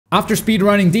After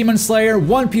speedrunning Demon Slayer,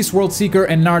 One Piece World Seeker,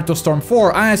 and Naruto Storm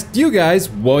 4, I asked you guys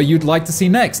what you'd like to see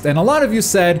next, and a lot of you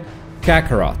said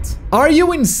Kakarot. Are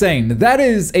you insane? That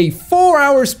is a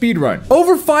 4-hour speedrun.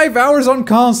 Over 5 hours on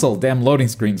console. Damn loading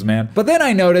screens, man. But then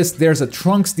I noticed there's a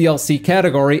Trunks DLC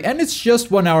category and it's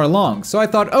just 1 hour long. So I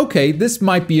thought, okay, this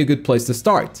might be a good place to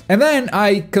start. And then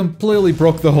I completely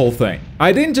broke the whole thing.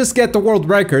 I didn't just get the world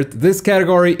record, this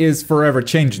category is forever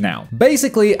changed now.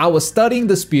 Basically, I was studying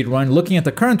the speedrun, looking at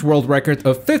the current world record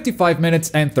of 55 minutes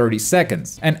and 30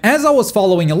 seconds. And as I was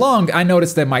following along, I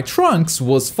noticed that my Trunks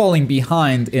was falling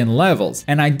behind in levels.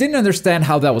 And I didn't understand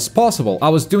how that was possible. I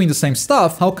was doing the same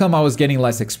stuff, how come I was getting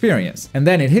less experience? And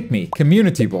then it hit me,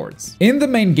 community boards. In the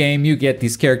main game, you get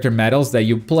these character medals that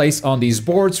you place on these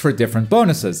boards for different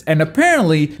bonuses. And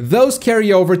apparently, those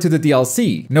carry over to the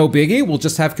DLC. No biggie, we'll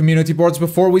just have community boards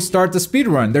before we start the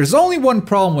speedrun. There's only one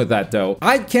problem with that though.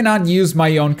 I cannot use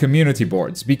my own community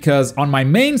boards because on my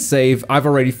main save, I've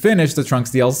already finished the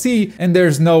Trunks DLC and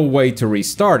there's no way to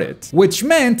restart it. Which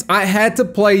meant I had to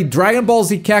play Dragon Ball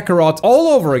Z Kakarot all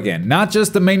over again. Not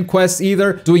just the main quests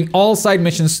either, doing all side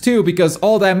missions too, because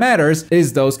all that matters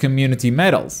is those community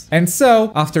medals. And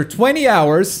so, after 20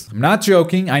 hours, I'm not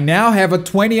joking, I now have a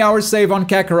 20-hour save on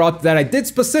Kakarot that I did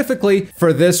specifically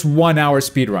for this 1-hour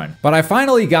speedrun. But I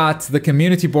finally got the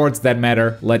community boards that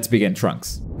matter. Let's begin,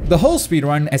 Trunks. The whole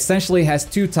speedrun essentially has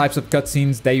two types of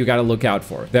cutscenes that you gotta look out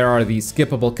for. There are the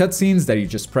skippable cutscenes that you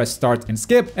just press start and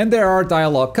skip, and there are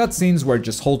dialogue cutscenes where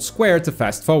just hold square to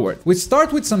fast forward. We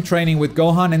start with some training with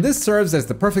Gohan, and this serves as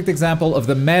the perfect example of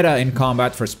the meta in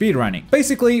combat for speedrunning.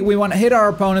 Basically, we want to hit our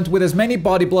opponent with as many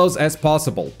body blows as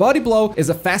possible. Body blow is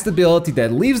a fast ability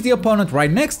that leaves the opponent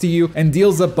right next to you and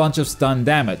deals a bunch of stun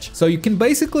damage, so you can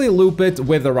basically loop it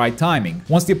with the right timing.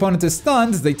 Once the opponent is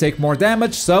stunned, they take more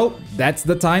damage, so that's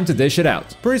the time to dish it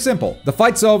out. Pretty simple. The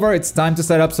fight's over, it's time to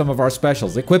set up some of our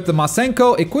specials. Equip the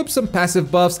Masenko, equip some passive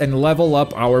buffs, and level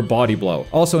up our body blow.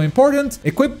 Also important,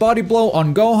 equip body blow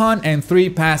on Gohan and 3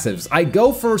 passives. I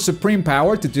go for Supreme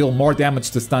Power to deal more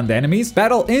damage to stunned enemies,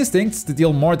 Battle Instincts to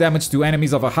deal more damage to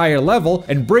enemies of a higher level,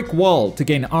 and Brick Wall to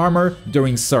gain armor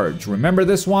during Surge. Remember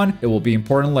this one? It will be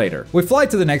important later. We fly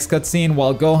to the next cutscene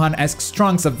while Gohan asks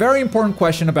Trunks a very important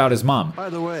question about his mom. By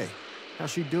the way,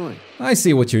 how's she doing? I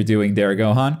see what you're doing there,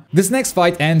 Gohan. This next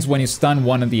fight ends when you stun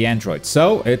one of the androids,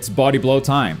 so it's body blow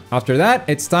time. After that,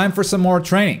 it's time for some more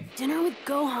training. Dinner with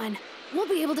Gohan. We'll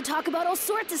be able to talk about all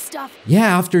sorts of stuff.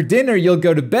 Yeah, after dinner you'll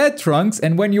go to bed, Trunks,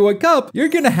 and when you wake up, you're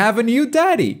gonna have a new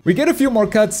daddy. We get a few more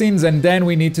cutscenes and then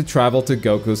we need to travel to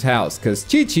Goku's house, cause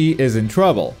Chi-Chi is in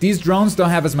trouble. These drones don't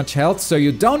have as much health, so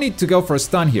you don't need to go for a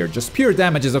stun here, just pure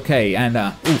damage is okay, and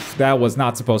oof, that was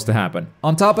not supposed to happen.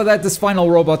 On top of that, this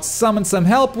final robot summons some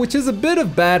help, which is a bit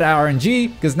of bad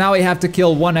RNG, cause now we have to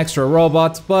kill one extra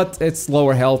robot, but it's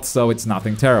lower health, so it's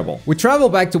nothing terrible. We travel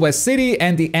back to West City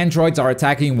and the androids are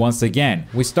attacking once again.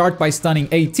 We start by stunning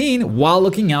 18 while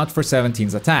looking out for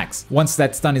 17's attacks. Once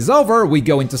that stun is over, we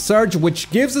go into Surge,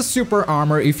 which gives us super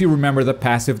armor if you remember the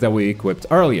passive that we equipped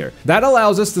earlier. That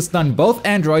allows us to stun both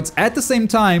androids at the same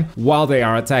time while they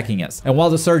are attacking us. And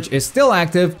while the Surge is still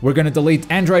active, we're gonna delete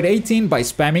Android 18 by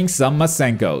spamming some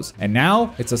Masenkos. And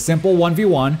now, it's a simple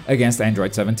 1v1 against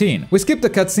Android 17. We skip the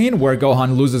cutscene where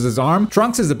Gohan loses his arm.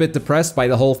 Trunks is a bit depressed by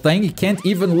the whole thing. He can't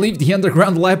even leave the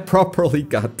underground lab properly,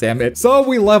 god damn it. So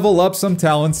we level up some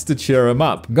talents to cheer him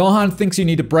up. Gohan thinks you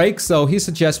need a break, so he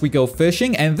suggests we go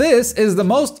fishing, and this is the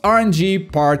most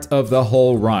RNG part of the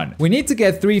whole run. We need to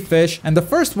get 3 fish, and the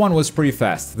first one was pretty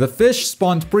fast. The fish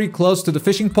spawned pretty close to the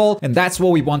fishing pole, and that's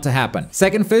what we want to happen.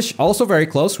 Second fish, also very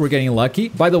close, we're getting lucky.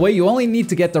 By the way, you only need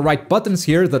to get the right buttons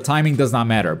here, the timing does not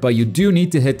matter, but you do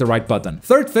need to hit the right button.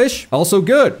 Third fish, also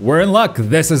good. We're in luck,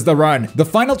 this is the run. The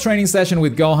final training session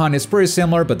with Gohan is pretty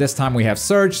similar, but this time we have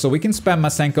Surge, so we can spam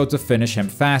Masenko to finish him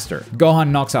faster. Gohan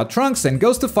knocks out Trunks and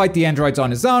goes to fight the androids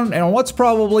on his own and what's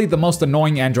probably the most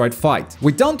annoying android fight.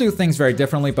 We don't do things very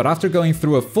differently, but after going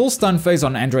through a full stun phase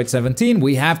on Android 17,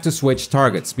 we have to switch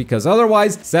targets, because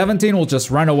otherwise 17 will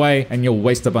just run away and you'll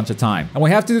waste a bunch of time. And we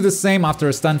have to do the same after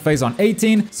a stun phase on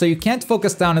 18, so you can't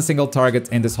focus down a single target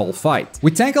in this whole fight.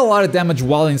 We tank a lot of damage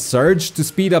while in Surge to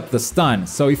speed up the stun,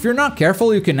 so if you're not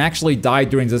careful, you can actually die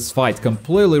during this fight,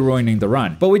 completely ruining the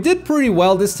run. But we did pretty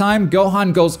well this time.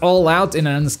 Gohan goes all out in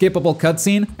an unskippable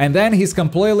cutscene, and and then he's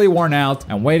completely worn out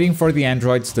and waiting for the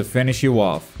androids to finish you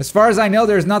off. As far as I know,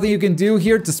 there's nothing you can do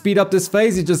here to speed up this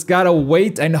phase. You just gotta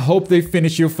wait and hope they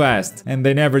finish you fast, and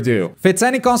they never do. If it's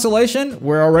any consolation,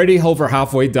 we're already over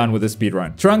halfway done with the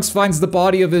speedrun. Trunks finds the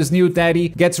body of his new daddy,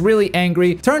 gets really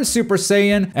angry, turns Super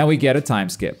Saiyan, and we get a time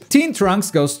skip. Teen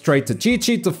Trunks goes straight to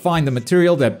Chi-Chi to find the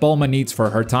material that Bulma needs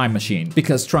for her time machine.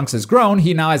 Because Trunks is grown,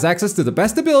 he now has access to the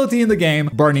best ability in the game,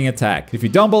 Burning Attack. If you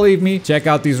don't believe me, check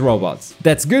out these robots.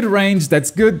 That's good range,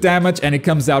 that's good damage, and it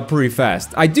comes out pretty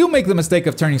fast. I do make the mistake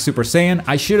of turning Super Saiyan.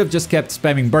 I should have just kept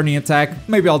spamming Burning Attack.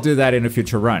 Maybe I'll do that in a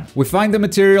future run. We find the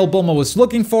material Bulma was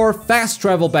looking for, fast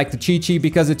travel back to Chi-Chi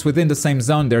because it's within the same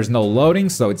zone, there's no loading,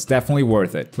 so it's definitely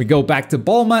worth it. We go back to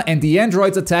Bulma and the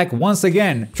androids attack once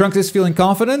again. Trunks is feeling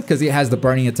confident because he has the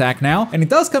Burning Attack now, and it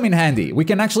does come in handy. We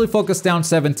can actually focus down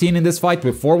 17 in this fight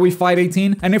before we fight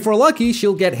 18, and if we're lucky,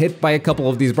 she'll get hit by a couple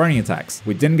of these Burning Attacks.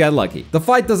 We didn't get lucky. The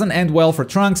fight doesn't end well for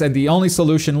Trunks, and the only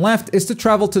solution left is to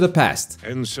travel to the past.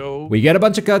 And so? We get a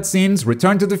bunch of cutscenes,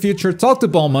 return to the future, talk to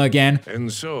Bulma again.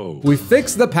 And so? We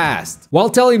fix the past. While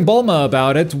telling Bulma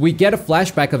about it, we get a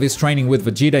flashback of his training with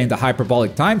Vegeta in the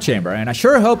hyperbolic time chamber, and I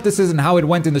sure hope this isn't how it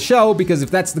went in the show, because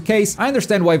if that's the case, I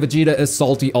understand why Vegeta is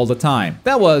salty all the time.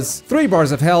 That was 3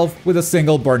 bars of health with a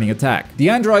single Burning Attack. The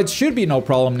androids should be no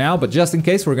problem now, but just in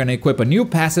case, we're gonna equip a new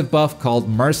passive buff called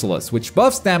Merciless, which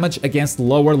buffs damage against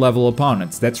lower level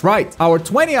opponents. That's right, our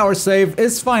 20-hour save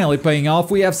is finally paying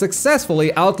off. We have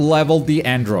successfully out-leveled the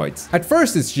androids. At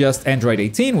first it's just Android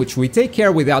 18, which we take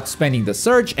care without spending the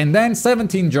surge, and then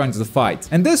 17 joins the fight.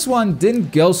 And this one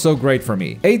didn't go so great for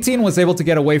me. 18 was able to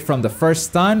get away from the first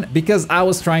stun because I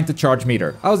was trying to charge meet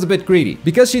her. I was a bit greedy.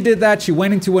 Because she did that, she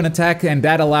went into an attack, and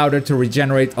that allowed her to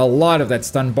regenerate a lot of that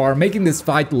stun bar, making this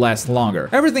fight last longer.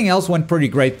 Everything else went pretty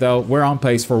great though. We're on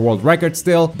pace for world record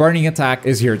still. Burning Attack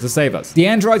is here to save us. The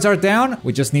androids are down,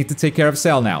 we just need to take care of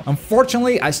Cell now.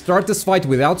 Unfortunately, I start this fight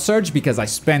without surge because I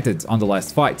spent it on the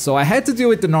last fight, so I had to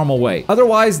do it the normal way.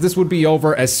 Otherwise, this would be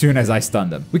over as soon as I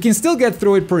stunned them. We can still get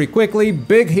through it pretty quickly.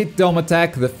 Big hit dome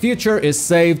attack, the future is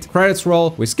saved, credits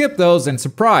roll, we skip those, and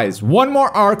surprise, one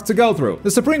more arc to go through.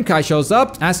 The Supreme Kai shows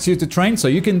up, asks you to train so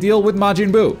you can deal with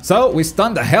Majin Buu. So we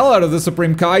stun the hell out of the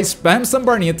Supreme Kai, spam some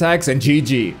Burning Attacks, and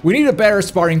GG. We need a better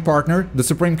sparring partner. The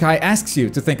Supreme Kai asks you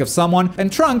to think of someone,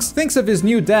 and Trunks thinks of his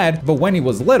new dad, but when he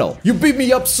was little. You beat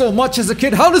me up so much as a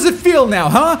kid, how does it feel now,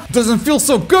 huh? Doesn't feel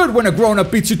so good when a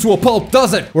grown-up beats you to a pulp,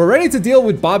 does it? We're ready to deal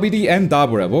with Babidi and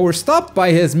Dabura, but we're stopped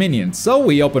by his minions, so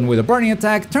we open with a Burning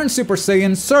Attack, turn Super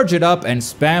Saiyan, surge it up, and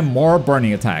spam more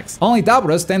Burning Attacks. Only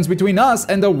Dabura stands between us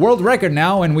and the world record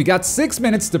now, and we got 6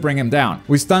 minutes to bring him down.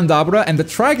 We stun Dabura, and the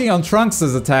tracking on Trunks'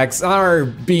 attacks are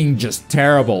being just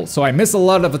terrible, so I miss a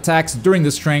lot of attacks during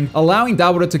the string, allowing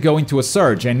Dabura to go into a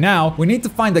surge, and now we need to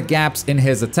find the gaps in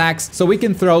his attacks so we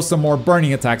can throw some more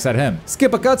Burning Attacks at him.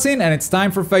 Skip a cutscene, and it's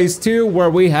time for phase 2, where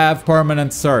we have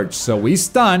permanent surge. So we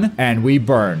stun and we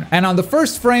burn. And on the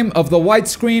first frame of the white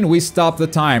screen, we stop the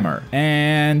timer.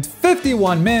 And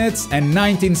 51 minutes and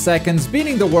 19 seconds,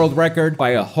 beating the world record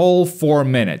by a whole 4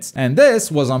 minutes. And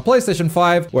this was on PlayStation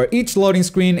 5, where each loading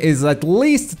screen is at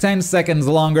least 10 seconds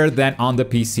longer than on the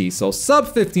PC. So sub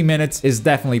 50 minutes is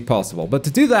definitely possible. But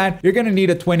to do that, you're gonna need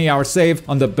a 20-hour save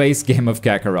on the base game of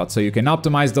Kakarot, so you can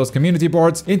optimize those community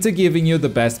boards into giving you the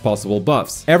best possible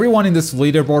buffs. Everyone in this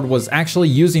leaderboard was actually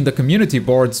using the community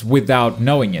boards without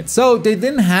knowing it, so they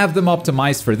didn't have them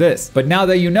optimized for this. But now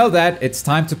that you know that, it's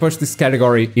time to push this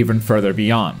category even further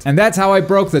beyond. And that's how I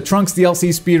broke the Trunks DLC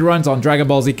speedruns on Dragon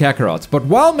Ball Z Kakarot. But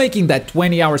while making that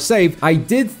 20-hour save, I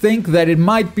did think that it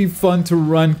might be fun to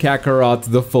run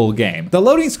Kakarot the full game. The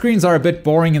loading screens are a bit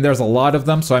boring and there's a lot of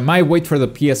them, so I might wait for the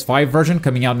PS5 version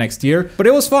coming out next year, but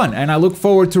it was fun and I look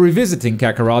forward to revisiting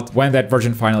Kakarot when that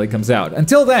version finally comes out.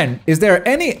 Until then, is there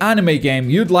any anime game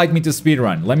you'd like me to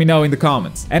speedrun? Let me know in the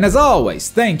comments. And as always,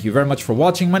 thank you very much for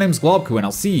watching. My name is Globku and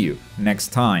I'll see you next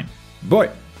time.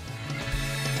 Bye!